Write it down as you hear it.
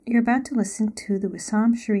You're about to listen to the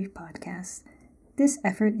Wisam Sharieff podcast. This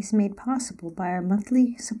effort is made possible by our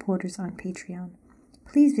monthly supporters on Patreon.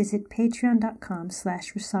 Please visit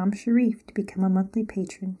patreon.com/Wisam Sharieff to become a monthly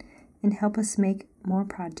patron and help us make more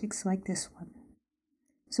projects like this one.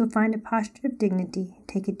 So find a posture of dignity,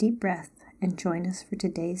 take a deep breath, and join us for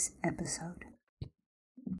today's episode.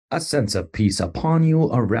 A sense of peace upon you,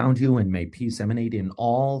 around you, and may peace emanate in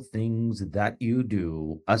all things that you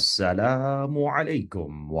do. Assalamu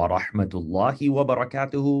alaikum wa rahmatullahi wa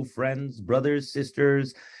barakatuhu, friends, brothers,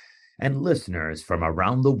 sisters, and listeners from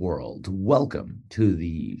around the world. Welcome to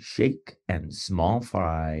the Shake and Small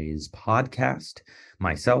Fries podcast.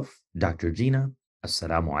 Myself, Dr. Gina.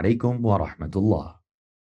 Assalamu alaikum wa rahmatullah.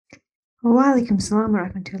 Wa alaikum salam wa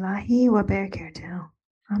rahmatullahi wa barakatuh.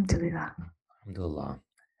 Alhamdulillah. Alhamdulillah.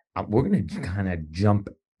 We're going to kind of jump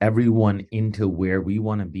everyone into where we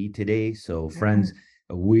want to be today. So, friends,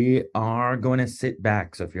 we are going to sit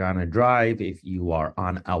back. So if you're on a drive, if you are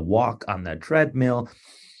on a walk on the treadmill,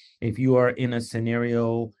 if you are in a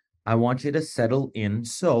scenario, I want you to settle in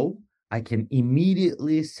so I can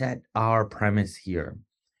immediately set our premise here.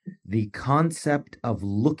 The concept of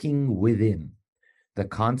looking within, the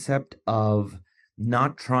concept of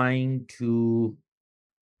not trying to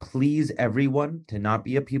please everyone, to not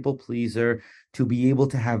be a people pleaser, to be able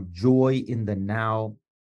to have joy in the now,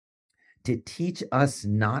 to teach us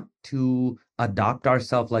not to adopt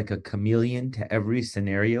ourselves like a chameleon to every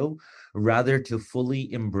scenario, rather to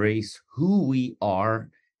fully embrace who we are,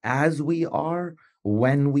 as we are,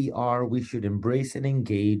 when we are. We should embrace and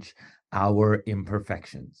engage our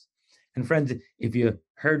imperfections. And friends, if you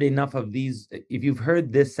heard enough of these, if you've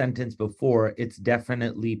heard this sentence before, it's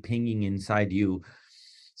definitely pinging inside you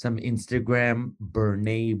some Instagram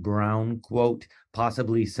Brene Brown quote,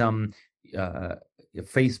 possibly some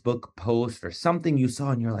Facebook post or something you saw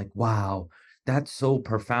and you're like, wow, that's so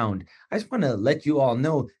profound. I just want to let you all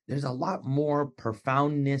know there's a lot more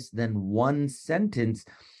profoundness than one sentence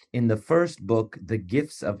in the first book, The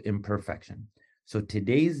Gifts of Imperfection. So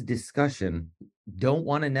today's discussion, don't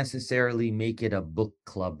want to necessarily make it a book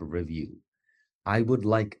club review. I would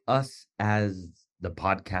like us as the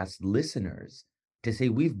podcast listeners to say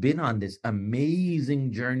we've been on this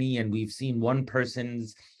amazing journey and we've seen one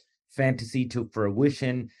person's fantasy to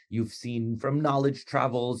fruition. You've seen from knowledge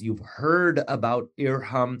travels, you've heard about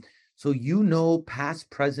Irham. So you know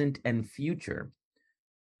past, present, and future.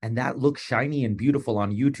 And that looks shiny and beautiful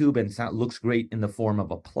on YouTube and looks great in the form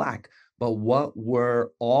of a plaque. But what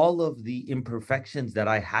were all of the imperfections that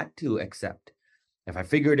I had to accept? If I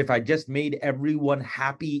figured if I just made everyone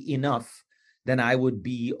happy enough, then I would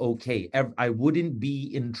be okay. I wouldn't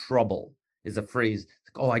be in trouble is a phrase.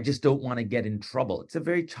 Oh, I just don't want to get in trouble. It's a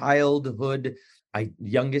very childhood,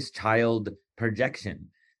 youngest child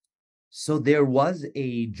projection. So there was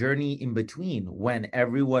a journey in between when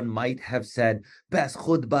everyone might have said, best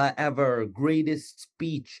khutbah ever, greatest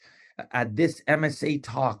speech at this MSA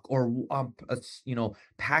talk, or,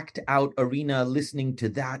 packed out arena listening to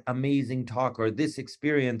that amazing talk or this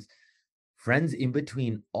experience. Friends, in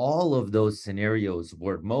between all of those scenarios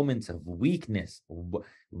were moments of weakness,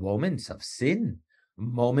 moments of sin,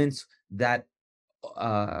 moments that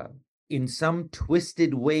in some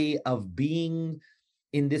twisted way of being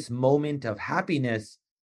in this moment of happiness,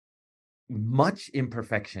 much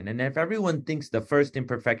imperfection. And if everyone thinks the first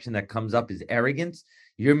imperfection that comes up is arrogance,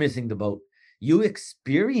 you're missing the boat. You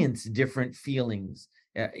experience different feelings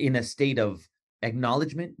in a state of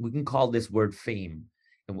acknowledgement. We can call this word fame.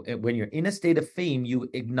 When you're in a state of fame, you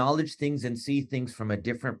acknowledge things and see things from a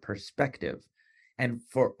different perspective. And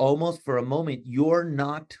for a moment, you're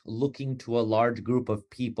not looking to a large group of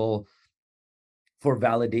people for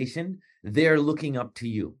validation. They're looking up to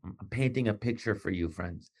you. I'm painting a picture for you,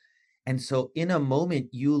 friends. And so in a moment,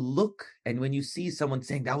 you look, and when you see someone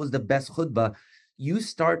saying that was the best khutbah, you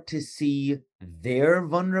start to see their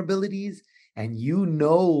vulnerabilities and you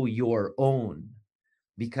know your own.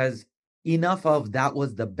 Because enough of that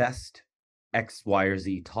was the best X, Y, or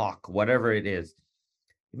Z talk, whatever it is.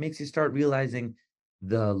 It makes you start realizing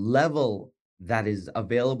the level that is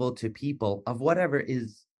available to people of whatever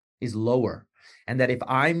is lower. And that if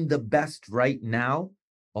I'm the best right now,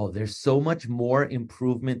 there's so much more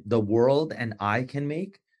improvement the world and I can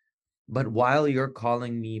make. But while you're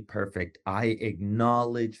calling me perfect, I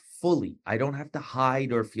acknowledge fully. I don't have to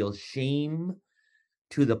hide or feel shame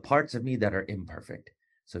to the parts of me that are imperfect.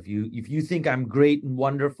 So if you think I'm great and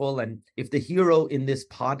wonderful, and if the hero in this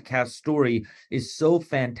podcast story is so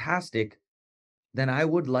fantastic, then I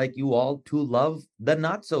would like you all to love the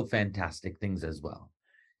not so fantastic things as well.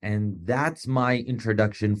 And that's my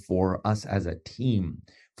introduction for us as a team,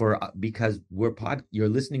 because you're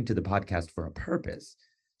listening to the podcast for a purpose.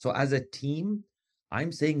 So as a team,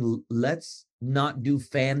 I'm saying let's not do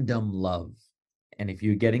fandom love. And if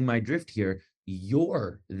you're getting my drift here,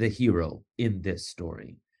 you're the hero in this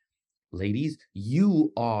story. Ladies,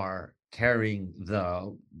 you are carrying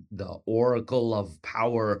the oracle of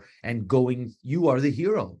power and going, you are the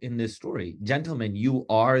hero in this story. Gentlemen, you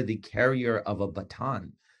are the carrier of a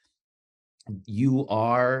baton. You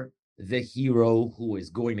are the hero who is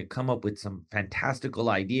going to come up with some fantastical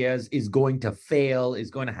ideas, is going to fail,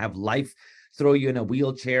 is going to have life throw you in a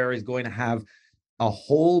wheelchair, is going to have a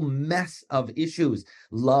whole mess of issues,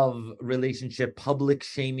 love, relationship, public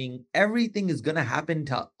shaming. Everything is going to happen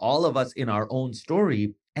to all of us in our own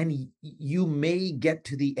story. And you may get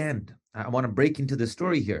to the end. I want to break into the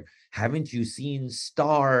story here. Haven't you seen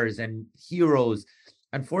stars and heroes?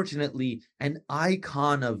 Unfortunately, an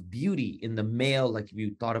icon of beauty in the male, like if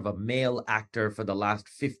you thought of a male actor for the last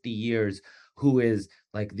 50 years, who is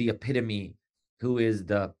like the epitome, who is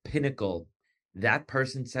the pinnacle, that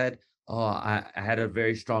person said, oh, I had a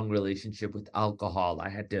very strong relationship with alcohol. I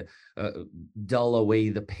had to dull away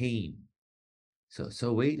the pain.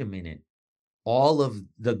 So wait a minute. All of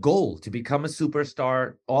the goal to become a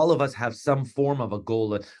superstar, all of us have some form of a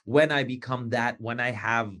goal. When I become that, when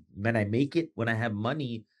I make it, when I have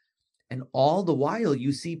money, and all the while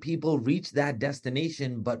you see people reach that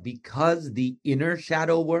destination, but because the inner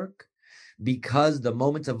shadow work, because the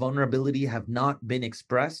moments of vulnerability have not been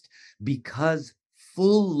expressed, because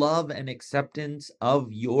full love and acceptance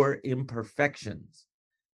of your imperfections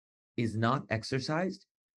is not exercised,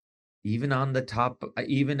 even on the top,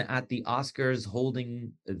 even at the Oscars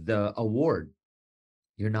holding the award,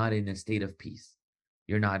 you're not in a state of peace.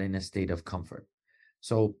 You're not in a state of comfort.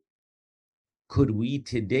 So could we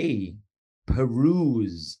today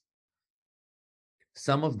peruse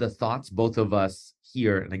some of the thoughts both of us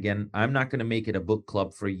here? And again, I'm not going to make it a book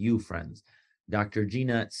club for you, friends. Dr.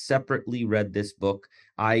 Gina separately read this book.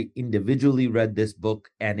 I individually read this book,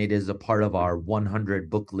 and it is a part of our 100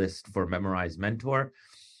 book list for Memorize Mentor.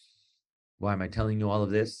 Why am I telling you all of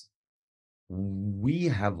this? We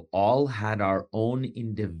have all had our own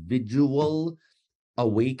individual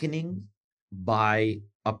awakening by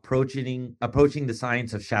approaching the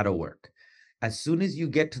science of shadow work. As soon as you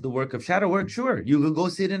get to the work of shadow work, sure, you could go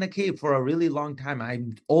sit in a cave for a really long time.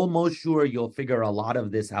 I'm almost sure you'll figure a lot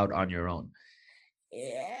of this out on your own.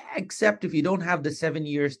 Except if you don't have the 7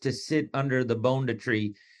 years to sit under the bonda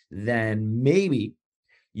tree, then maybe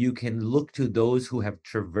you can look to those who have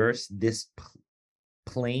traversed this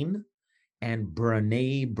plane. And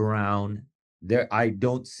Brene Brown, there, I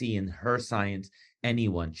don't see in her science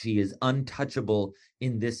anyone. She is untouchable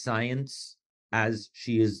in this science, as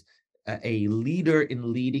she is a leader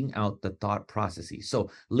in leading out the thought processes. So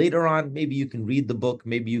later on, maybe you can read the book,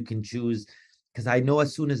 maybe you can choose, because I know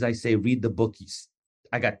as soon as I say read the book,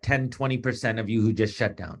 I got 10-20% of you who just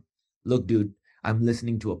shut down. Look, dude, I'm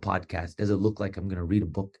listening to a podcast. Does it look like I'm going to read a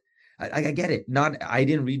book? I get it. I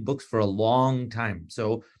didn't read books for a long time.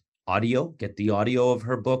 So audio, get the audio of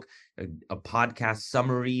her book, a podcast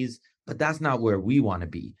summaries, but that's not where we want to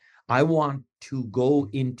be. I want to go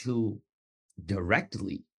into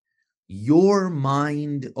directly your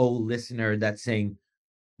mind, oh listener, that's saying,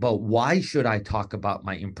 but why should I talk about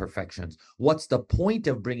my imperfections? What's the point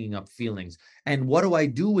of bringing up feelings? And what do I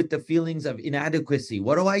do with the feelings of inadequacy?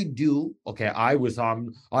 What do I do? Okay, I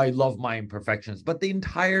love my imperfections, but the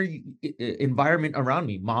entire environment around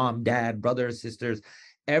me, mom, dad, brothers, sisters,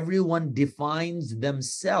 everyone defines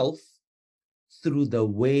themselves through the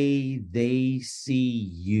way they see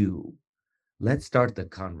you. Let's start the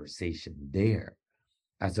conversation there.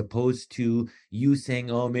 As opposed to you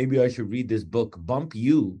saying, oh, maybe I should read this book, bump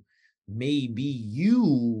you. Maybe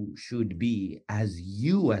you should be as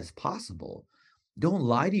you as possible. Don't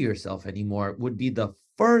lie to yourself anymore would be the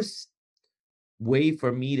first way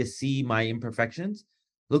for me to see my imperfections.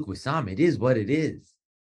 Look, Wisam, it is what it is.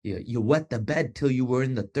 You wet the bed till you were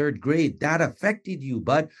in the 3rd grade. That affected you,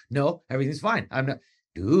 but no, everything's fine. I'm not,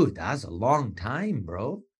 dude, that's a long time,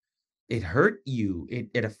 bro. It hurt you.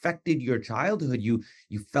 It affected your childhood. You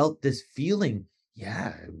felt this feeling.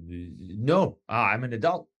 Yeah, no, I'm an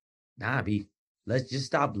adult. Nah, B, let's just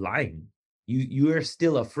stop lying. You are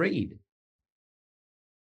still afraid.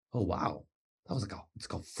 Oh, wow. That was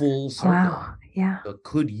it's like a full circle. Wow. Yeah. So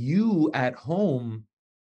could you at home,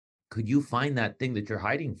 could you find that thing that you're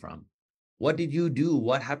hiding from? What did you do?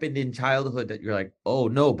 What happened in childhood that you're like, oh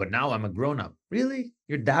no, but now I'm a grown-up? Really?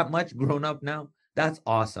 You're that much grown up now? That's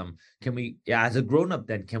awesome. Can we, as a grown-up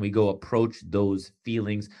then, can we go approach those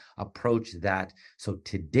feelings, approach that? So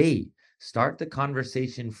today, start the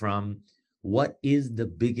conversation from, What is the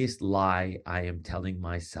biggest lie I am telling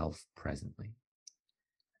myself presently?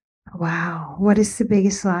 Wow. What is the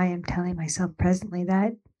biggest lie I'm telling myself presently?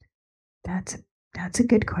 That's that's a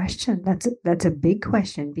good question. That's a big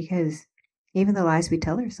question because even the lies we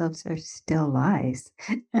tell ourselves are still lies.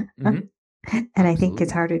 Mm-hmm. And I think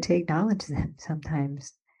it's Absolutely. harder to acknowledge them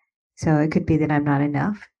sometimes. So it could be that I'm not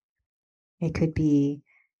enough. It could be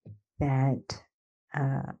that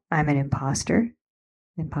I'm an imposter.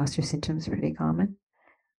 Imposter syndrome is pretty common.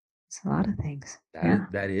 It's a lot of things. Yeah.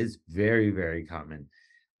 That is very, very common.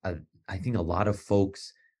 uh, I think a lot of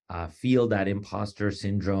folks feel that imposter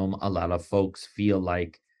syndrome. A lot of folks feel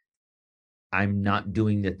like I'm not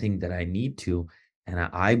doing the thing that I need to. And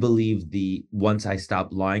I believe once I stop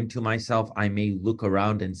lying to myself, I may look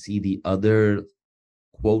around and see the other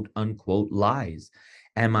quote unquote lies.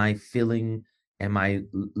 Am I feeling, am I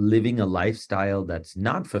living a lifestyle that's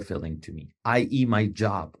not fulfilling to me, i.e., my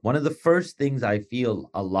job? One of the first things I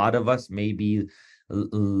feel a lot of us may be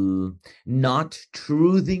not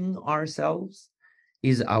truthing ourselves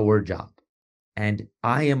is our job. And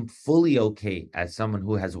I am fully okay as someone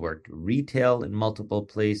who has worked retail in multiple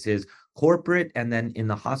places, corporate, and then in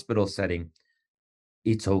the hospital setting.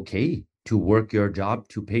 It's okay to work your job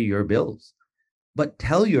to pay your bills, but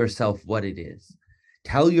tell yourself what it is.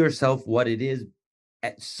 Tell yourself what it is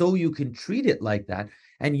so you can treat it like that.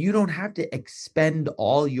 And you don't have to expend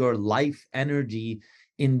all your life energy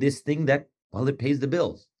in this thing that, well, it pays the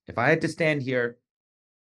bills. If I had to stand here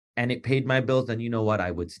and it paid my bills, then you know what?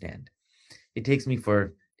 I would stand. It takes me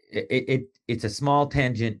for it's a small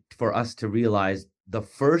tangent for us to realize the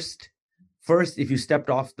first if you stepped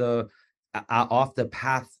off the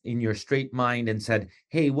path in your straight mind and said,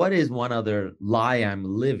 hey, what is one other lie I'm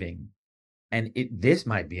living? And this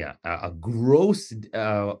might be a gross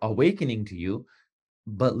awakening to you,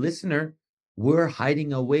 but listener, we're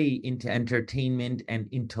hiding away into entertainment and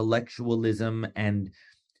intellectualism and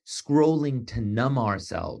scrolling to numb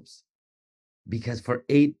ourselves, because for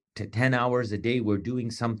 8 to 10 hours a day we're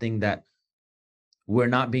doing something that we're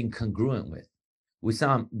not being congruent with.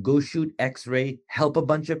 Wisam, go shoot x-ray, help a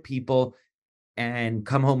bunch of people, and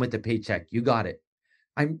come home with a paycheck. You got it.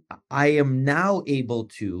 I am now able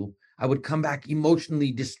to, I would come back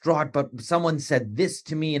emotionally distraught, but someone said this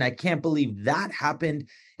to me and I can't believe that happened.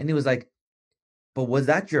 And it was like, but was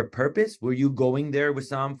that your purpose? Were you going there with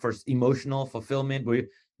some for emotional fulfillment? Were you?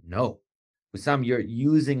 No. With some, you're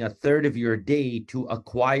using a third of your day to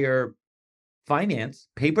acquire finance,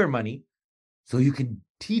 paper money, so you can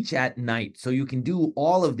teach at night, so you can do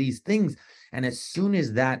all of these things. And as soon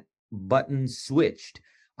as that button switched,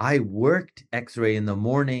 I worked x-ray in the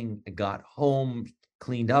morning, got home,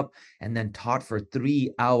 cleaned up, and then taught for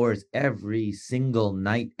 3 hours every single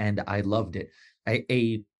night. And I loved it.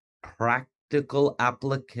 A practical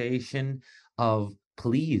application of,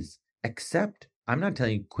 please accept. I'm not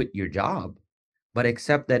telling you quit your job, but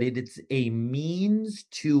accept that it's a means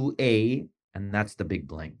to and that's the big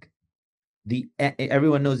blank.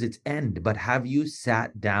 Everyone knows its end, but have you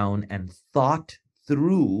sat down and thought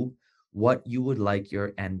through what you would like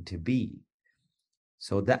your end to be?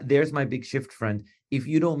 So that there's my big shift, friend. If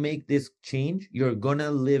you don't make this change, you're gonna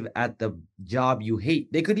live at the job you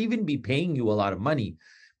hate. They could even be paying you a lot of money,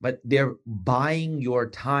 but they're buying your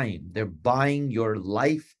time, they're buying your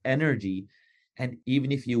life energy. And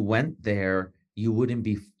even if you went there, you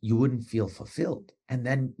wouldn't feel fulfilled.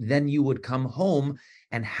 And then you would come home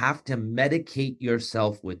and have to medicate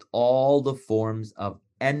yourself with all the forms of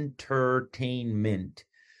entertainment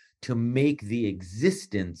to make the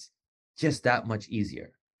existence just that much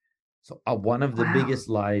easier. So one of the Wow. biggest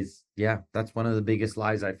lies, yeah, that's one of the biggest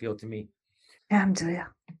lies I feel to me. Alhamdulillah.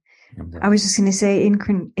 I was just going to say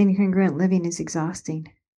incongruent living is exhausting.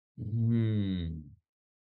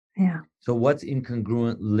 Yeah. So what's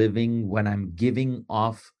incongruent living? When I'm giving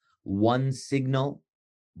off one signal,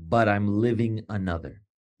 but I'm living another.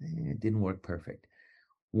 It didn't work perfect.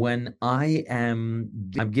 When I'm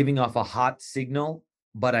giving off a hot signal,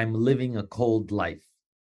 but I'm living a cold life.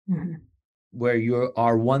 Mm-hmm. Where you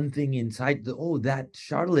are one thing inside that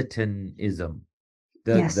charlatanism,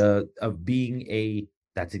 the of being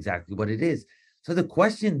that's exactly what it is. So the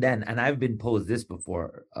question then, and I've been posed this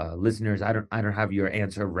before, listeners, I don't have your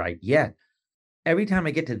answer right yet. Every time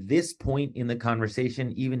I get to this point in the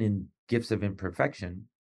conversation, even in Gifts of Imperfection,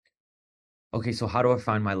 okay, so how do I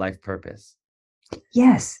find my life purpose?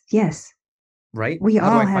 Yes. Right? We How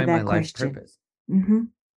do all I have find my that life question. purpose? Mm-hmm.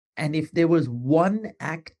 And if there was one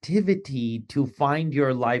activity to find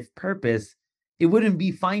your life purpose, it wouldn't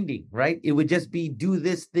be finding, right? It would just be do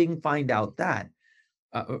this thing, find out that.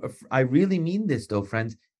 I really mean this though,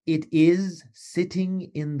 friends. It is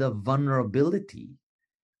sitting in the vulnerability.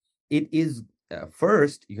 It is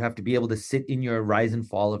first, you have to be able to sit in your rise and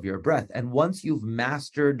fall of your breath. And once you've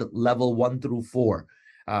mastered level 1 through 4,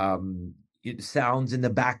 it sounds in the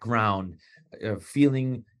background,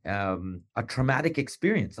 feeling a traumatic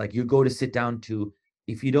experience, like you go to sit down to,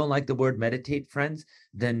 if you don't like the word meditate, friends,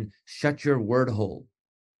 then shut your word hole.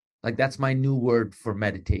 Like that's my new word for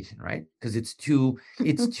meditation, right? Because it's too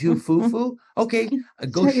foo-foo. Okay,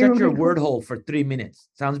 go shut your word hole for 3 minutes.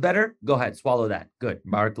 Sounds better? Go ahead, swallow that. Good.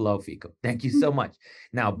 Barakallahu fikum. Thank you so much.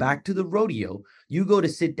 Now back to the rodeo. You go to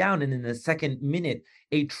sit down, and in the second minute,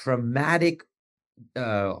 a traumatic,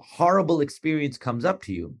 horrible experience comes up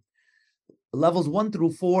to you. Levels 1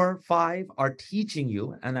 through 4, 5 are teaching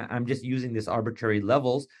you, and I'm just using this arbitrary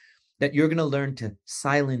levels, that you're going to learn to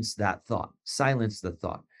silence that thought, silence the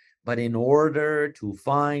thought. But in order to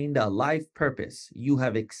find a life purpose, you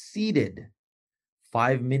have exceeded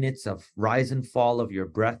 5 minutes of rise and fall of your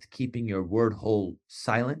breath, keeping your word hole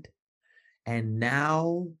silent. And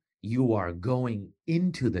now you are going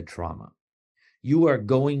into the trauma. You are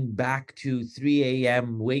going back to 3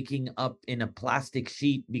 a.m., waking up in a plastic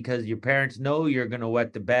sheet because your parents know you're going to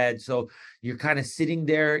wet the bed. So you're kind of sitting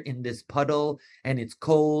there in this puddle, and it's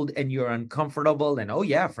cold and you're uncomfortable. And oh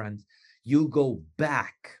yeah, friends, you go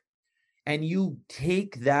back and you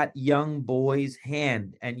take that young boy's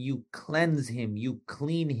hand and you cleanse him, you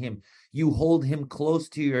clean him, you hold him close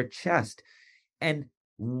to your chest, and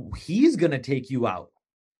he's going to take you out.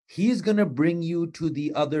 He's going to bring you to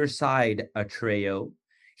the other side, Atreo.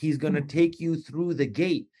 He's going to take you through the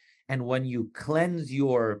gate. And when you cleanse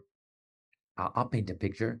your, I'll paint a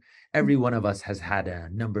picture. Every one of us has had a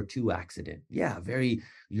number 2 accident. Yeah,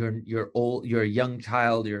 you're old, you're a young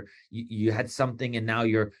child, you had something, and now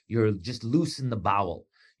you're just loose in the bowel.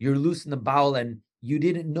 You're loose in the bowel and you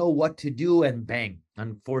didn't know what to do, and bang,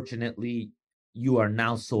 unfortunately, you are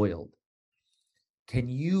now soiled. Can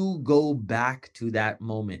you go back to that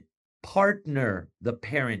moment? Partner the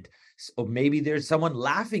parent. Or maybe there's someone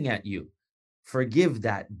laughing at you. Forgive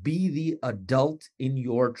that. Be the adult in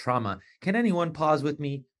your trauma. Can anyone pause with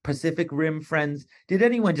me? Pacific Rim friends, did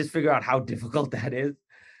anyone just figure out how difficult that is?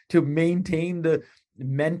 To maintain the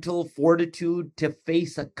mental fortitude to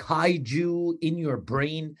face a kaiju in your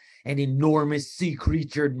brain, an enormous sea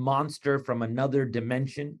creature monster from another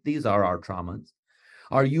dimension? These are our traumas.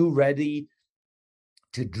 Are you ready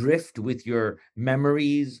to drift with your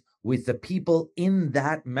memories, with the people in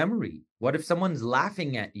that memory? What if someone's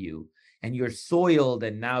laughing at you and you're soiled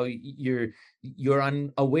and now you're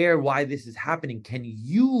unaware why this is happening? Can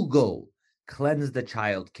you go cleanse the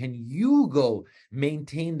child? Can you go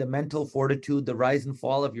maintain the mental fortitude, the rise and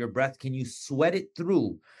fall of your breath? Can you sweat it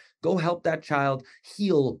through? Go help that child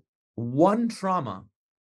heal one trauma,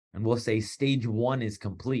 and we'll say stage 1 is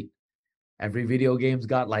complete. Every video game's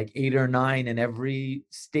got like 8 or 9, and every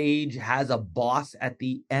stage has a boss at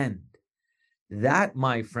the end. That,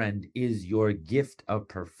 my friend, is your gift of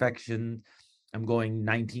perfection. I'm going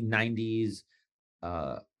 1990s,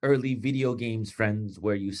 early video games, friends,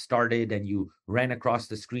 where you started and you ran across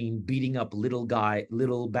the screen beating up little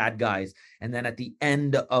bad guys. And then at the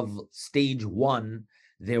end of stage 1,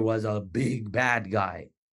 there was a big bad guy.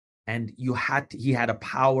 And he had a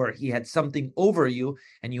power, he had something over you,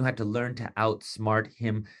 and you had to learn to outsmart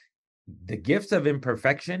him. The gifts of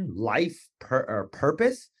imperfection, life or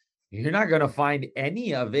purpose, you're not going to find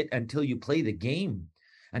any of it until you play the game,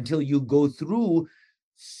 until you go through.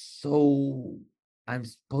 So I'm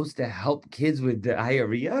supposed to help kids with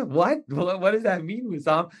diarrhea? What does that mean,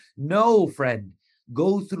 Wisam? No, friend.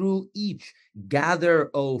 Go through each. Gather,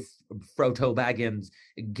 Frodo Baggins,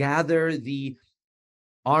 gather the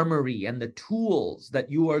armory and the tools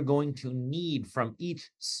that you are going to need from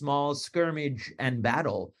each small skirmish and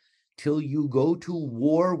battle, till you go to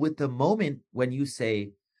war with the moment when you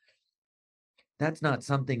say, that's not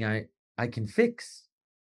something I can fix.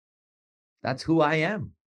 That's who I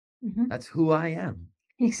am. That's who I am.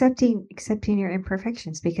 Accepting your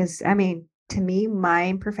imperfections, because I mean, to me, my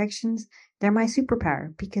imperfections, they're my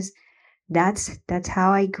superpower, because that's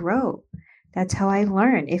how I grow. That's how I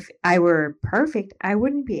learn. If I were perfect, I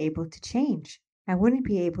wouldn't be able to change. I wouldn't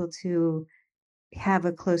be able to have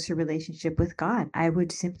a closer relationship with God. I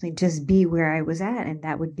would simply just be where I was at, and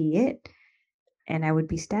that would be it. And I would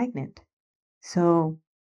be stagnant. So,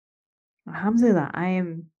 alhamdulillah,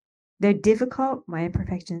 they're difficult. My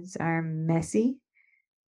imperfections are messy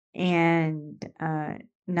and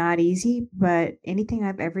not easy, but anything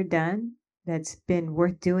I've ever done that's been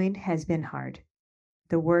worth doing has been hard.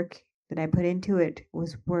 The work that I put into it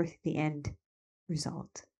was worth the end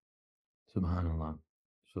result. Subhanallah.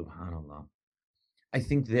 Subhanallah. I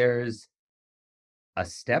think there's a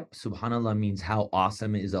step. Subhanallah means how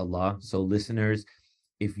awesome is Allah. So listeners,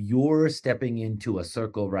 if you're stepping into a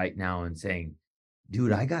circle right now and saying,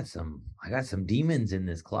 dude, I got some demons in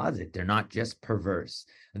this closet. They're not just perverse.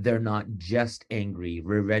 They're not just angry,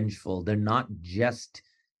 revengeful. They're not just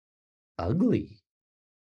ugly.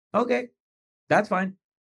 Okay, that's fine.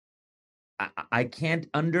 I can't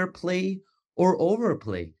underplay or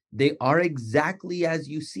overplay. They are exactly as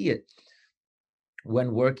you see it.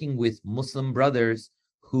 When working with Muslim brothers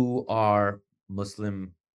who are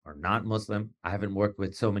Muslim or not Muslim, I haven't worked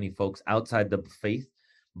with so many folks outside the faith,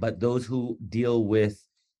 but those who deal with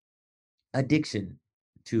addiction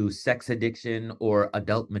to sex addiction or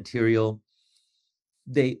adult material,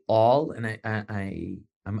 they all, and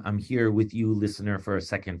I'm here with you, listener, for a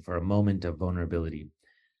second, for a moment of vulnerability,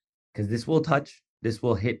 because this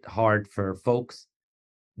will hit hard for folks.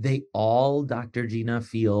 They all, Dr. Gina,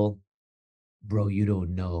 feel, bro, you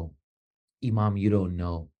don't know. Imam, you don't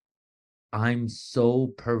know. I'm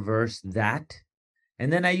so perverse that.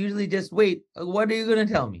 And then I usually just wait. What are you going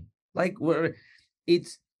to tell me? Like,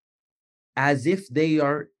 it's as if they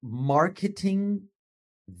are marketing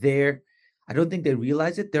their, I don't think they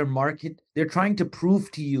realize it. They're trying to prove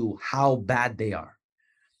to you how bad they are,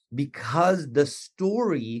 because the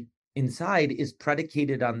story inside is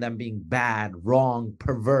predicated on them being bad, wrong,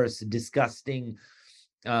 perverse, disgusting,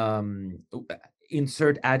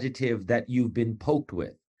 insert adjective that you've been poked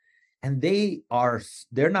with. And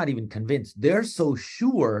they're not even convinced. They're so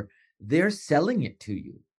sure they're selling it to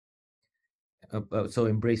you. So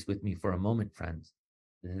embrace with me for a moment, friends.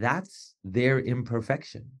 That's their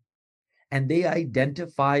imperfection. And they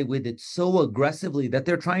identify with it so aggressively that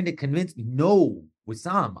they're trying to convince me, no,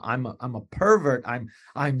 Wisam, I'm a pervert.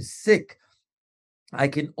 I'm sick. I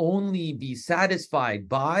can only be satisfied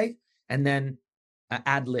by, and then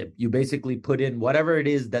ad lib. You basically put in whatever it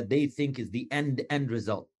is that they think is the end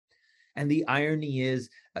result. And the irony is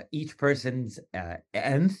each person's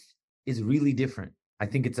nth is really different. I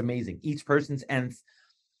think it's amazing. Each person's nth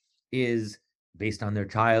is based on their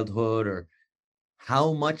childhood or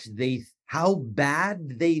how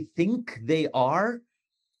bad they think they are.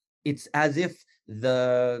 It's as if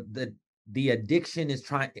the addiction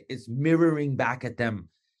is mirroring back at them.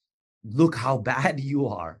 Look how bad you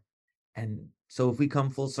are. And so if we come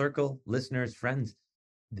full circle, listeners, friends,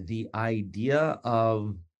 the idea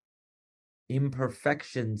of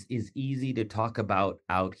imperfections is easy to talk about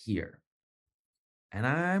out here. And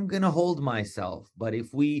I'm going to hold myself. But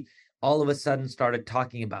if we all of a sudden started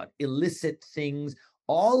talking about illicit things,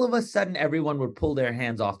 all of a sudden everyone would pull their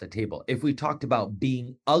hands off the table. If we talked about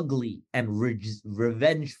being ugly and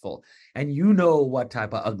revengeful, and you know what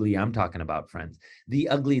type of ugly I'm talking about, friends, the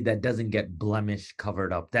ugly that doesn't get blemish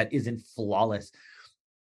covered up, that isn't flawless,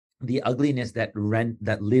 the ugliness that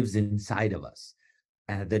lives inside of us,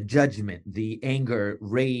 the judgment, the anger,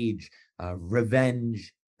 rage,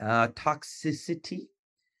 revenge, toxicity,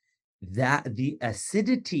 that the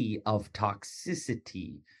acidity of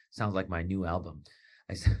toxicity sounds like my new album.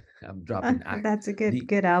 I'm dropping. That's a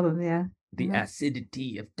good album, yeah. The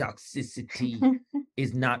acidity of toxicity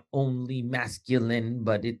is not only masculine,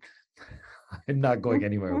 but I'm not going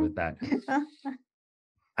anywhere with that.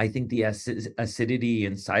 I think the acidity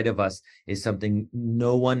inside of us is something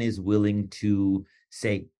no one is willing to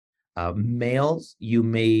say. Males, you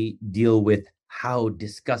may deal with how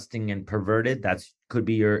disgusting and perverted that could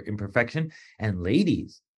be your imperfection. And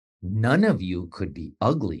ladies, none of you could be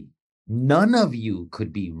ugly. None of you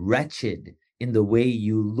could be wretched in the way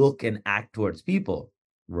you look and act towards people,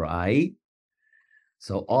 right?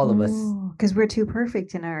 So all of us, because we're too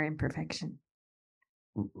perfect in our imperfection.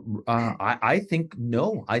 I think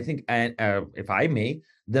no. I think, and if I may,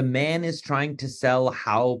 the man is trying to sell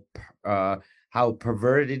how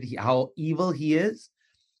perverted, how evil he is,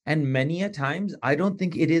 and many a times I don't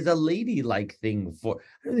think it is a ladylike thing. I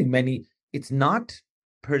don't think it's not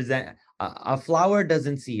present. A flower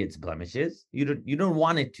doesn't see its blemishes. You don't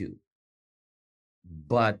want it to.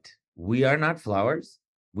 But we are not flowers.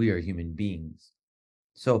 We are human beings.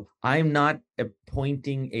 So I'm not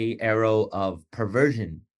pointing a arrow of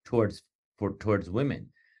perversion towards women.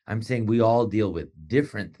 I'm saying we all deal with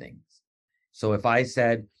different things. So if I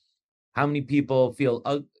said, how many people feel,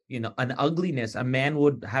 an ugliness, a man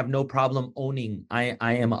would have no problem owning, I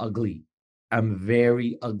am ugly. I'm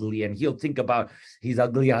very ugly. And he'll think about, he's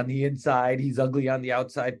ugly on the inside, he's ugly on the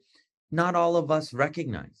outside. Not all of us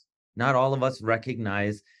recognize.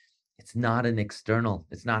 It's not an external.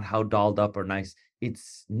 It's not how dolled up or nice.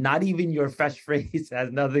 It's not even your fresh face. It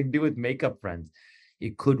has nothing to do with makeup, friends.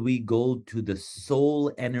 We go to the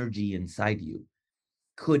soul energy inside you.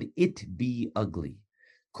 Could it be ugly?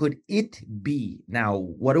 Could it be? Now,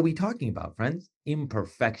 what are we talking about, friends?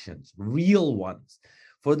 Imperfections, real ones.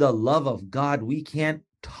 For the love of God, we can't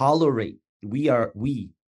tolerate, we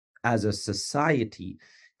as a society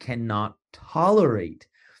cannot tolerate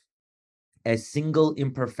a single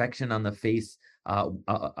imperfection on the face, on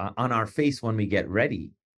our face when we get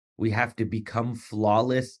ready. We have to become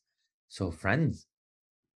flawless. So, friends,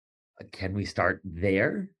 can we start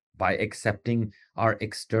there by accepting our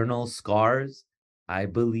external scars? I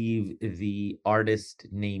believe the artist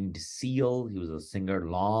named Seal, he was a singer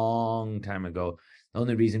long time ago. The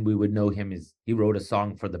only reason we would know him is he wrote a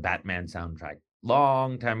song for the Batman soundtrack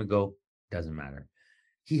long time ago. Doesn't matter.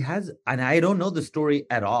 He has, and I don't know the story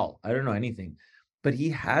at all. I don't know anything, but he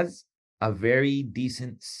has a very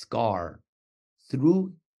decent scar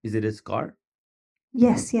through, is it a scar?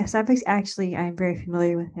 Yes, yes. I'm very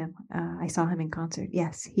familiar with him. I saw him in concert.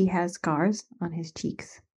 Yes, he has scars on his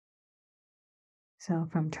cheeks. So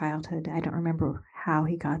from childhood, I don't remember how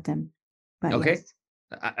he got them, but Okay. yes.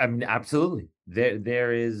 I mean, absolutely.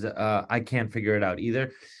 There is. I can't figure it out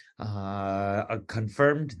either.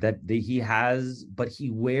 Confirmed that he has, but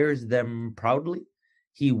he wears them proudly.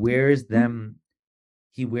 He wears them.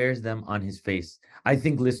 He wears them on his face. I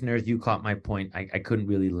think, listeners, you caught my point. I couldn't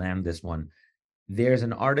really land this one. There's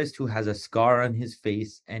an artist who has a scar on his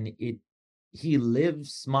face, and he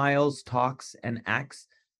lives, smiles, talks, and acts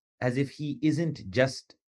as if he isn't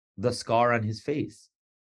just the scar on his face.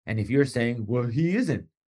 And if you're saying, well, he isn't,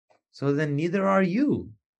 so then neither are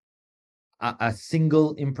you. A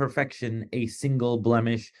single imperfection, a single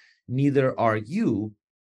blemish, neither are you.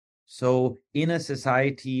 So in a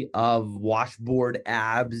society of washboard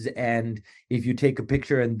abs, and if you take a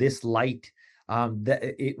picture in this light,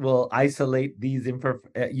 it will isolate these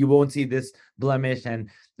you won't see this blemish, and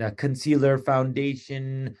concealer,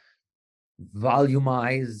 foundation,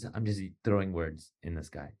 volumize. I'm just throwing words in the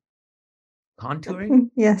sky. Contouring?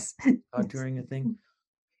 Yes. Contouring a thing?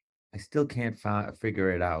 I still can't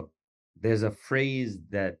figure it out. There's a phrase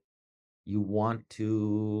that you want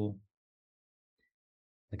to,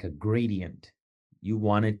 like a gradient. You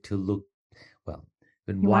want it to look, well,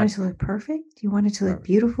 You want it to look perfect? You want it to look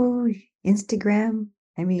beautiful? Instagram?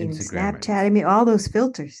 I mean, Snapchat? I mean, all those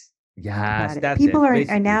filters. Yes, that's People it.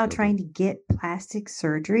 are now trying to get plastic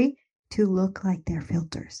surgery to look like their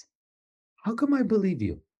filters. How come I believe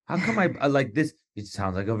you? How come I like this? It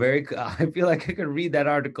sounds like a very, I feel like I could read that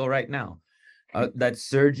article right now. That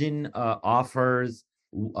surgeon offers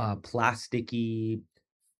plasticky,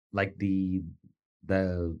 like the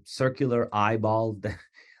circular eyeball,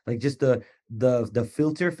 like just the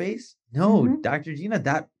filter face. No, Dr. Gina,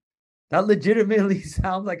 that legitimately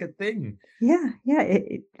sounds like a thing. Yeah, yeah.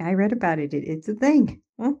 I read about it. It's a thing.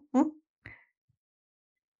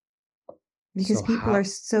 Because So people are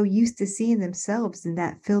so used to seeing themselves in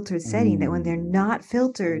that filtered setting that when they're not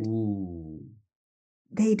filtered,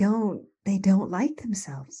 they don't like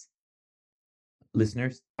themselves.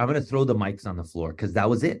 Listeners, I'm going to throw the mics on the floor because that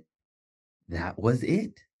was it. That was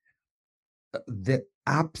it. The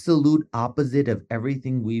absolute opposite of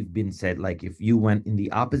everything we've been said. Like if you went in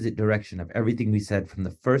the opposite direction of everything we said from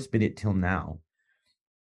the first minute till now,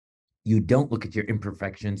 you don't look at your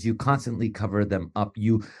imperfections. You constantly cover them up.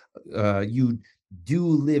 You do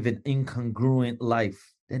live an incongruent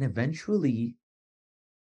life. Then eventually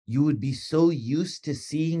you would be so used to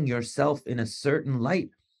seeing yourself in a certain light.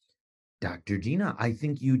 Dr. Gina, I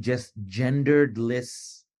think you just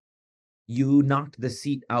genderedless. You knocked the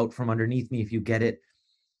seat out from underneath me, if you get it.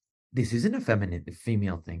 This isn't a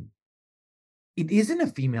female thing. It isn't a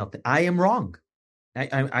female thing. I am wrong.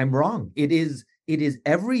 I'm wrong. It is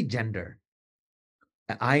every gender.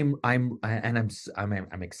 I'm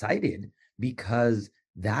excited because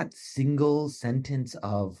that single sentence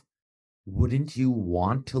of, wouldn't you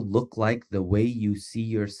want to look like the way you see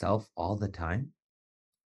yourself all the time?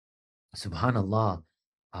 Subhanallah.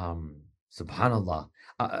 Subhanallah.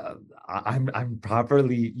 I'm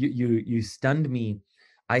properly, you stunned me.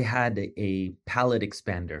 I had a palate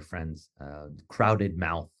expander, friends, crowded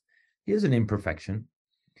mouth. Here's an imperfection.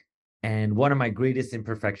 And one of my greatest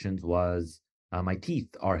imperfections was my teeth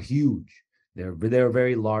are huge. They're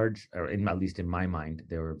very large, or at least in my mind,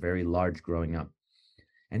 they were very large growing up.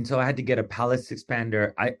 And so I had to get a palate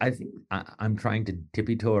expander. I think I'm trying to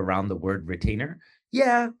tippy-toe around the word retainer.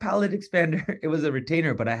 Yeah, palate expander. It was a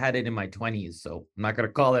retainer, but I had it in my 20s, so I'm not going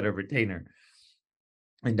to call it a retainer.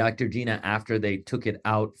 And Dr. Gina, after they took it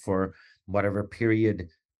out for whatever period, I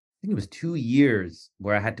think it was 2 years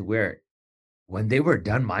where I had to wear it. When they were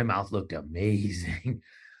done, my mouth looked amazing.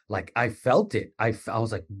 Like I felt it. I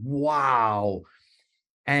was like, wow.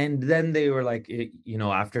 And then they were like,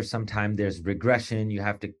 after some time, there's regression. You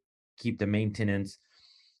have to keep the maintenance.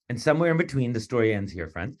 And somewhere in between, the story ends here,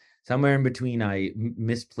 friends. Somewhere in between, I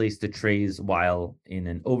misplaced the trays while in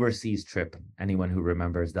an overseas trip. Anyone who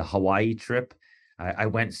remembers the Hawaii trip, I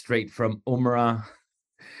went straight from Umrah.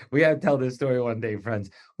 We have to tell this story one day,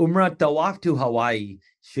 friends. Umrah Tawaf to Hawaii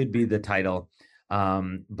should be the title.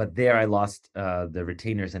 But there I lost the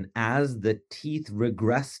retainers. And as the teeth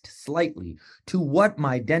regressed slightly to what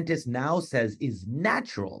my dentist now says is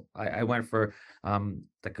natural, I went for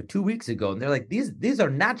like 2 weeks ago, and they're like, these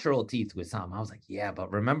are natural teeth, Wisam. I was like, yeah,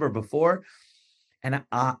 but remember before? And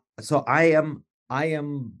so I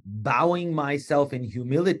am bowing myself in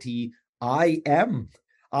humility. I am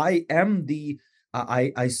the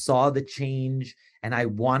I saw the change, and I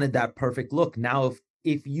wanted that perfect look. Now,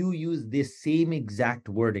 if you use this same exact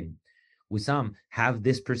wording, Wisam, have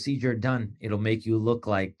this procedure done, it'll make you look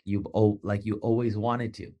like you always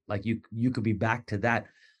wanted to, like you could be back to that.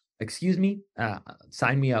 Excuse me,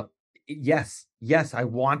 sign me up. Yes, I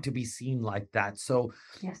want to be seen like that. So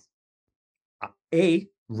Yes.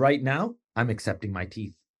 Right now, I'm accepting my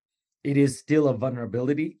teeth. It is still a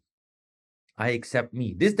vulnerability. I accept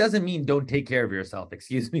me. This doesn't mean don't take care of yourself.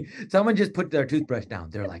 Excuse me. Someone just put their toothbrush down.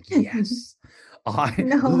 They're like, yes.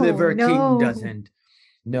 Liver King doesn't.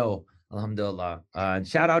 No, alhamdulillah.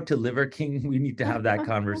 Shout out to Liver King. We need to have that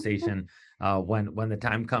conversation when the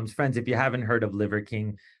time comes. Friends, if you haven't heard of Liver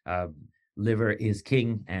King, Liver is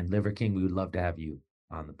King, and Liver King, we would love to have you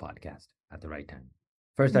on the podcast at the right time.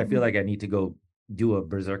 First, I feel like I need to go do a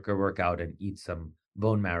berserker workout and eat some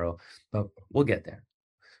bone marrow, but we'll get there.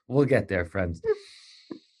 We'll get there, friends.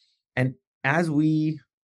 And as we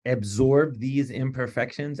absorb these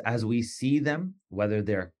imperfections, as we see them, whether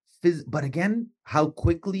they're but again, how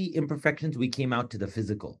quickly imperfections, we came out to the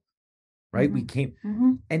physical, right? We came,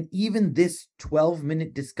 and even this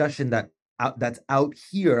 12-minute discussion that's out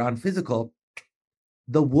here on physical,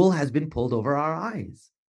 the wool has been pulled over our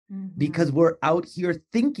eyes because we're out here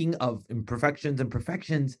thinking of imperfections and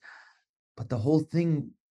perfections, but the whole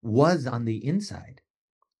thing was on the inside.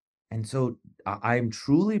 And so I'm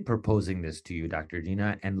truly proposing this to you, Dr.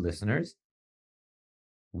 Gina, and listeners.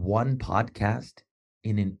 One podcast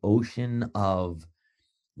in an ocean of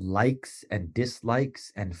likes and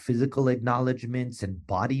dislikes and physical acknowledgments and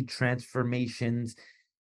body transformations.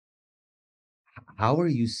 How are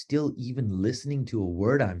you still even listening to a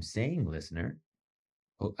word I'm saying, listener?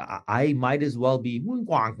 I might as well be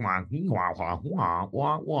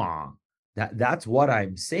that's what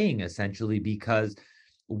I'm saying, essentially, because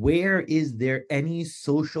where is there any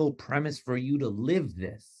social premise for you to live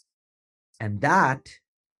this? And that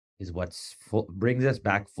is what brings us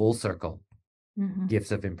back full circle.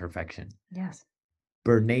 Gifts of Imperfection. Yes.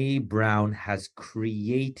 Brene Brown has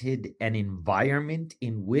created an environment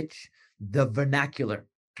in which the vernacular,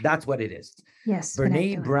 that's what it is. Yes.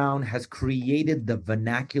 Brene Brown has created the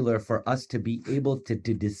vernacular for us to be able to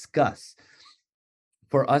discuss,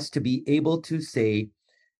 for us to be able to say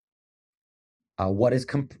what is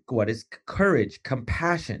courage,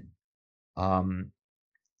 compassion, and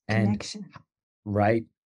connection. Right?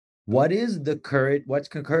 What is the courage? What's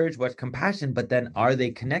courage? What's compassion? But then, are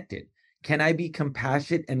they connected? Can I be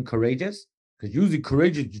compassionate and courageous? Because usually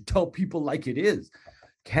courageous, you tell people like it is.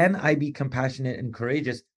 Can I be compassionate and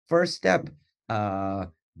courageous? First step,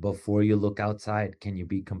 before you look outside, can you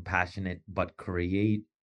be compassionate but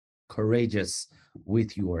courageous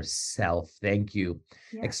with yourself? Thank you.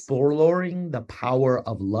 Yes. Exploring the power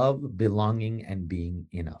of love, belonging, and being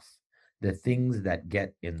enough. The things that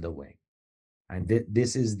get in the way. And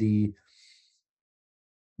this is the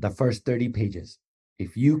first 30 pages.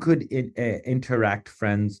 If you could interact,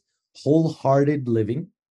 friends, wholehearted living,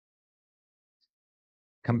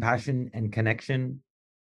 compassion and connection,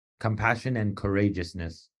 compassion and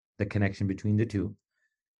courageousness, the connection between the two,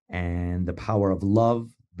 and the power of love,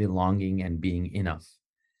 belonging, and being enough.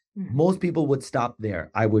 Most people would stop there.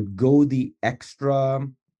 I would go the extra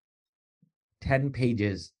 10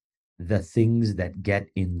 pages, the things that get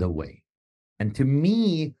in the way. And to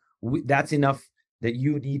me, that's enough that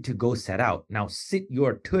you need to go set out. Now sit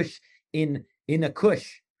your tush in a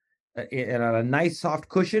cush, in a nice soft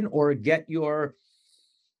cushion, or get your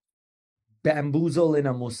bamboozle in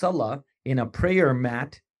a musalla, in a prayer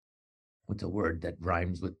mat. What's a word that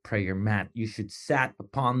rhymes with prayer mat? You should sat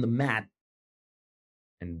upon the mat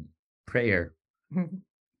and prayer.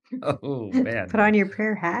 Oh, man. Put on your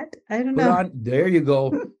prayer hat? I don't know. There you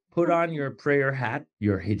go. Put on your prayer hat,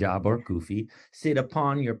 your hijab or kufi, sit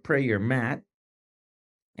upon your prayer mat,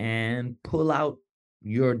 and pull out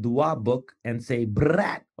your dua book and say,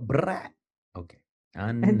 brat, brat. Okay.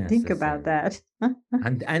 And think about that.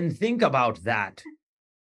 and think about that,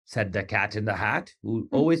 said the cat in the hat, who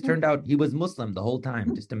always turned out he was Muslim the whole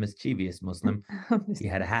time, just a mischievous Muslim. He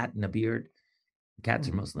had a hat and a beard. Cats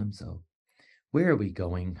are Muslim, so where are we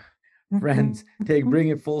going? Friends, bring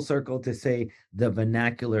it full circle to say the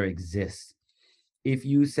vernacular exists. If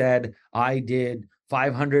you said, I did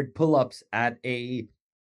 500 pull-ups at a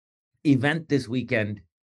event this weekend,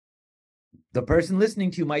 the person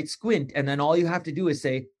listening to you might squint, and then all you have to do is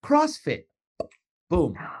say CrossFit.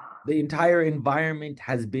 Boom. The entire environment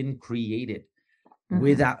has been created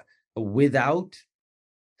without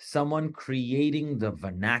someone creating the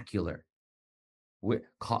vernacular.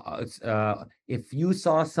 If you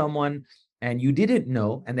saw someone and you didn't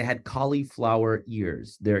know, and they had cauliflower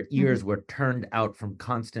ears, their ears were turned out from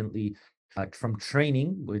constantly from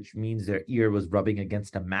training, which means their ear was rubbing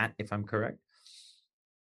against a mat, if I'm correct.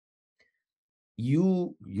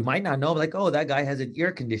 You might not know, like, oh, that guy has an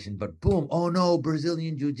ear condition, but boom, oh no,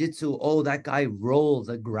 Brazilian jiu-jitsu, oh, that guy rolls,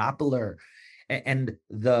 a grappler. And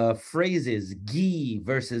the phrases gi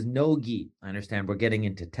versus no gi, I understand we're getting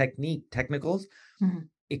into technicals.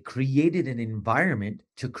 It created an environment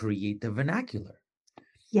to create the vernacular.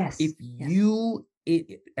 Yes.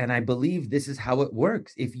 And I believe this is how it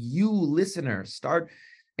works. If you, listener, start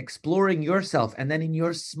exploring yourself, and then in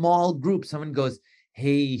your small group, someone goes,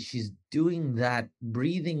 hey, she's doing that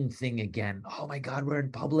breathing thing again. Oh my God, we're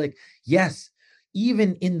in public. Yes.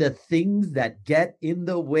 Even in the things that get in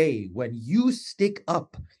the way, when you stick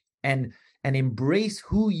up and embrace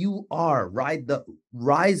who you are, ride the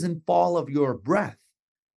rise and fall of your breath,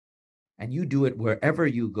 and you do it wherever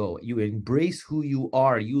you go, you embrace who you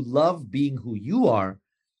are, you love being who you are,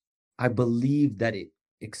 I believe that it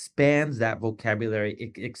expands that vocabulary,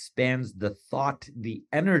 it expands the thought, the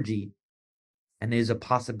energy, and there's a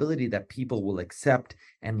possibility that people will accept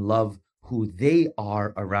and love who they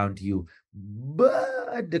are around you.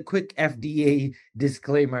 But the quick FDA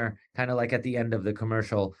disclaimer, kind of like at the end of the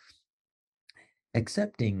commercial,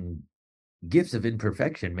 accepting gifts of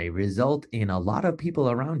imperfection may result in a lot of people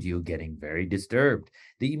around you getting very disturbed.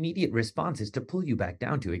 The immediate response is to pull you back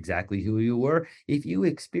down to exactly who you were. If you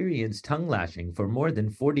experience tongue lashing for more than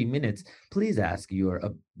 40 minutes, please ask your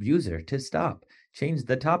abuser to stop. Change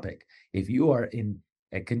the topic. If you are in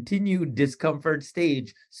a continued discomfort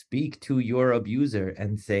stage, speak to your abuser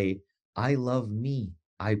and say, I love me.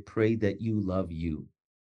 I pray that you love you.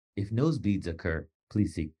 If nosebleeds occur,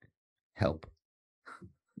 please seek help.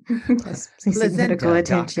 Yes, please seek medical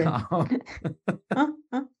attention.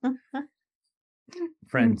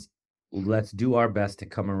 Friends, let's do our best to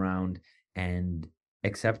come around and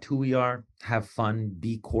accept who we are, have fun,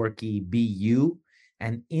 be quirky, be you.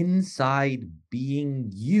 And inside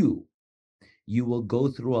being you, you will go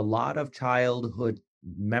through a lot of childhood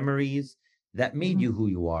memories that made you who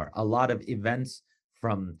you are. A lot of events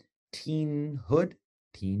from teenage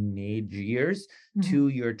years to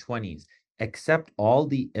your 20s. Accept all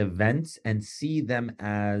the events and see them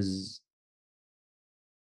as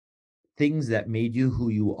things that made you who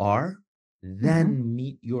you are. Then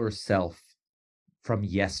meet yourself from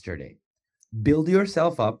yesterday. Build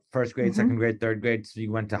yourself up, first grade, second grade, third grade. So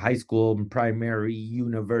you went to high school, primary,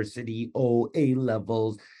 university, A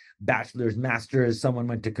levels, bachelor's, master's. Someone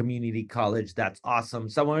went to community college. That's awesome.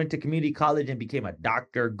 Someone went to community college and became a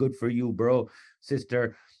doctor. Good for you, bro,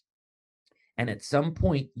 sister. And at some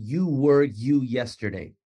point, you were you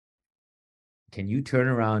yesterday. Can you turn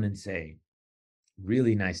around and say,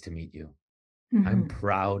 really nice to meet you. I'm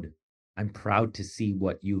proud. I'm proud to see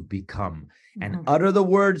what you've become. And utter the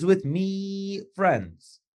words with me,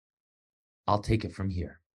 friends. I'll take it from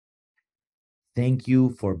here. Thank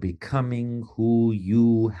you for becoming who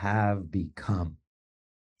you have become.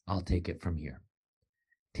 I'll take it from here.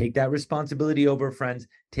 Take that responsibility over, friends.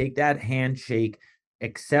 Take that handshake.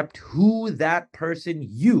 Accept who that person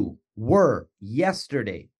you were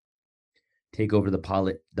yesterday. Take over the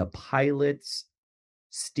pilot's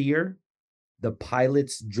steer, the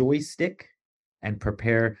pilot's joystick, and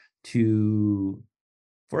prepare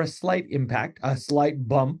for a slight impact, a slight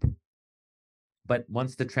bump. But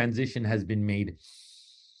once the transition has been made,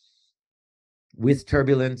 with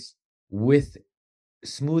turbulence, with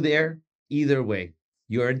smooth air, either way,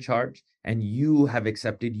 you're in charge and you have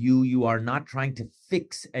accepted you. You are not trying to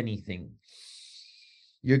fix anything.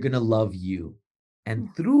 You're going to love you.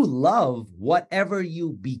 And through love, whatever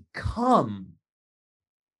you become,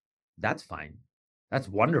 that's fine. That's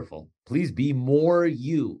wonderful. Please be more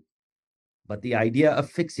you. But the idea of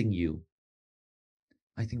fixing you,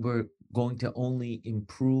 I think we're going to only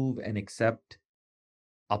improve and accept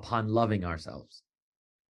upon loving ourselves.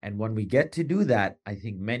 And when we get to do that, I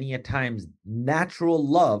think many a times natural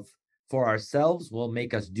love for ourselves will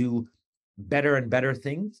make us do better and better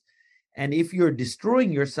things. And if you're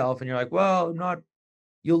destroying yourself and you're like, well, not,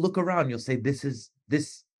 you'll look around, you'll say,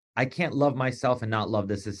 I can't love myself and not love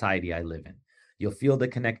the society I live in. You'll feel the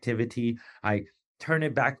connectivity. I turn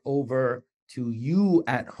it back over to you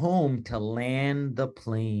at home to land the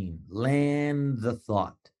plane, land the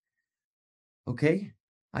thought. Okay,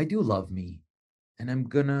 I do love me, and I'm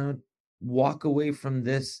gonna walk away from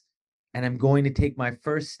this, and I'm going to take my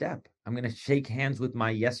first step. I'm going to shake hands with my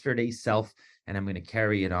yesterday self, and I'm going to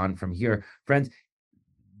carry it on from here. Friends,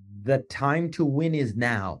 the time to win is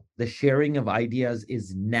now. The sharing of ideas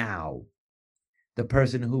is now. The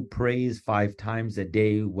person who prays 5 times a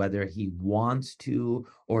day, whether he wants to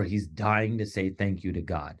or he's dying to say thank you to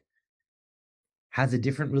God, has a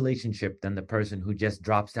different relationship than the person who just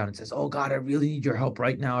drops down and says, oh God, I really need your help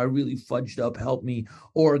right now. I really fudged up. Help me.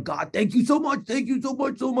 Or God, thank you so much. Thank you so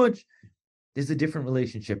much, so much. There's a different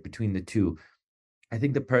relationship between the two. I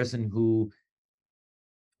think the person who,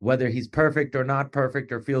 whether he's perfect or not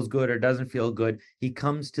perfect or feels good or doesn't feel good, he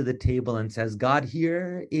comes to the table and says, God,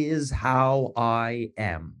 here is how I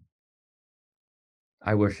am.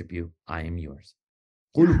 I worship you. I am yours.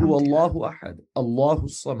 قل هو الله أحد الله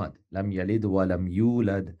الصمد لم يلد ولم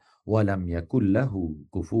يولد ولم يكن له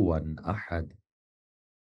كفوا أحد.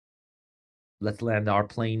 Let's land our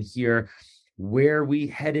plane here. Where we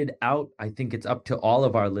headed out, I think it's up to all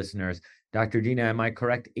of our listeners. Dr. Gina, am I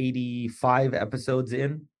correct? 85 episodes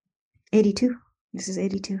in? 82. This is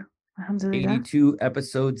 82. 82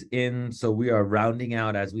 episodes in. So we are rounding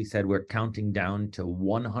out, as we said, we're counting down to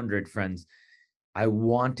 100, friends. I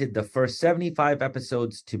wanted the first 75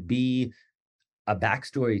 episodes to be a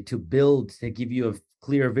backstory, to build, to give you a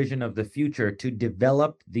clear vision of the future, to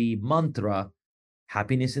develop the mantra,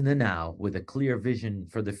 happiness in the now, with a clear vision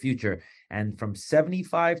for the future. And from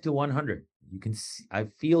 75 to 100, you can see, I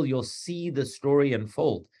feel you'll see the story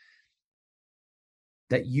unfold,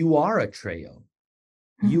 that you are a Treo.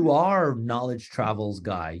 You are knowledge travels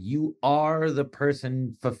guy. You are the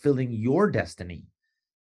person fulfilling your destiny.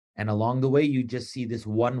 And along the way, you just see this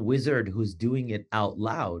one wizard who's doing it out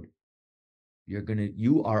loud.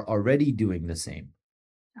 You are already doing the same.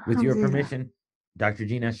 With your permission, Dr.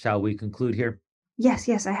 Gina, shall we conclude here?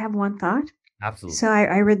 Yes, I have one thought. Absolutely. So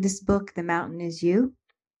I read this book, The Mountain is You,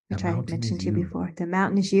 which I had mentioned to you before. The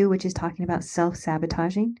Mountain is You, which is talking about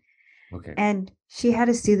self-sabotaging. Okay. And she had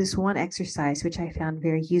us do this one exercise, which I found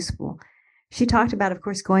very useful. She talked about, of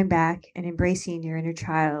course, going back and embracing your inner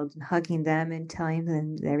child and hugging them and telling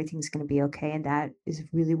them that everything's going to be okay. And that is a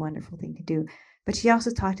really wonderful thing to do. But she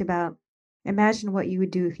also talked about, imagine what you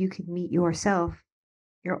would do if you could meet yourself,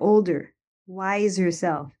 your older, wiser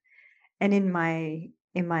self. And in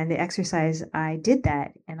the exercise, I did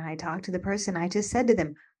that. And I talked to the person. I just said to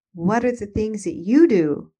them, what are the things that you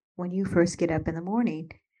do when you first get up in the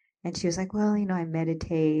morning? And she was like, well, I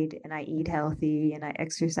meditate and I eat healthy and I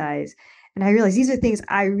exercise. And I realized these are things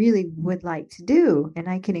I really would like to do. And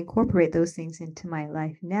I can incorporate those things into my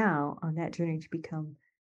life now on that journey to become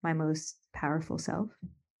my most powerful self,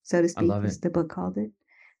 so to speak, as the book called it.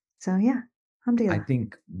 So, yeah, alhamdulillah. I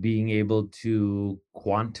think being able to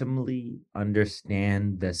quantumly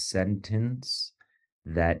understand the sentence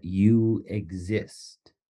that you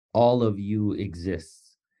exist, all of you exists,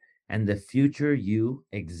 and the future you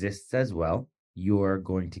exists as well, you're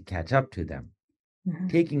going to catch up to them. Mm-hmm.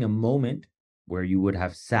 Taking a moment where you would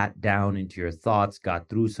have sat down into your thoughts, got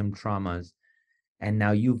through some traumas, and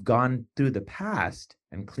now you've gone through the past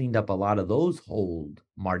and cleaned up a lot of those old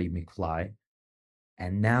Marty McFly.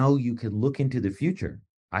 And now you can look into the future.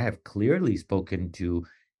 I have clearly spoken to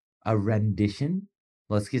a rendition,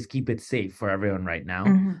 let's just keep it safe for everyone right now,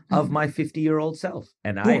 of my 50-year-old self.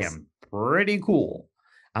 And I am pretty cool.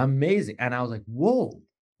 Amazing. And I was like, whoa,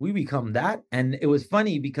 we become that. And it was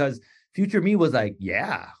funny because future me was like,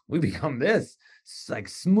 yeah, we become this. It's like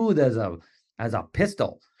smooth as a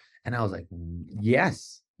pistol. And I was like,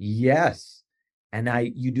 yes. And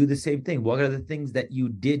you do the same thing. What are the things that you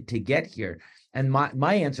did to get here? And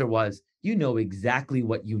my answer was, you know exactly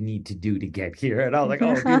what you need to do to get here. And I was like,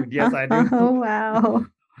 oh, dude, yes, I do. Oh, wow.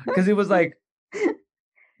 Because it was like,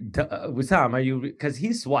 Wisam, are you, because he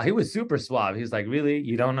was super suave. He was like, really?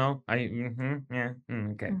 You don't know?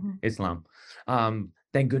 Okay. Islam.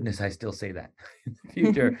 Thank goodness I still say that in the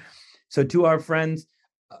future. So to our friends,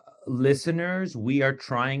 listeners, we are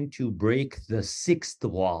trying to break the 6th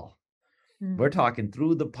wall. We're talking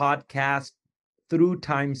through the podcast, through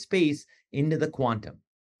time, space, into the quantum.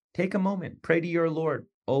 Take a moment, pray to your Lord.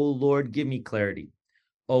 Oh Lord, give me clarity.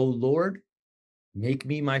 Oh Lord, make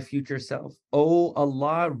me my future self. Oh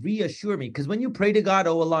Allah, reassure me. Because when you pray to God,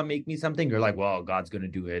 oh Allah, make me something, you're like, well, God's going to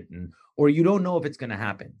do it. Or you don't know if it's going to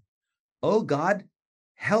happen. Oh God,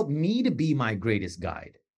 help me to be my greatest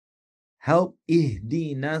guide. Help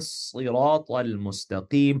ihdina as-sirat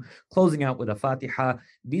al-mustaqim. Closing out with a Fatiha.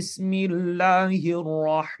 Bismillahir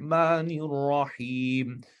Rahmanir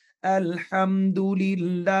Rahim.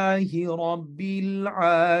 Alhamdulillahi Rabbil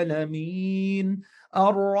Alameen.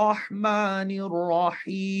 Ar-Rahmanir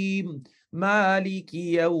Rahim.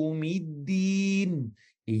 Maliki Yawmiddin.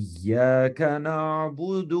 إياك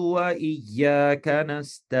نعبد وإياك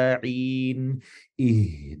نستعين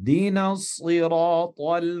اهدنا الصراط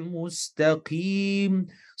المستقيم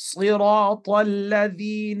صراط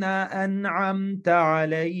الذين أنعمت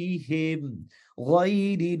عليهم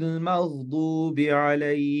غير المغضوب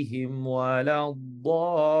عليهم ولا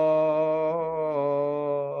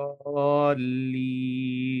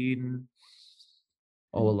الضالين.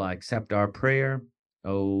 Oh Allah, accept our prayer.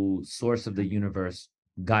 Oh, source of the universe,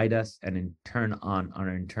 guide us and turn on our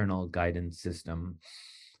internal guidance system.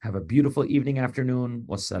 Have a beautiful evening, afternoon.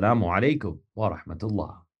 Wassalamu alaikum wa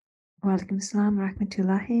rahmatullah. Wa alaikum assalam wa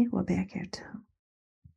rahmatullahi wa barakatuh.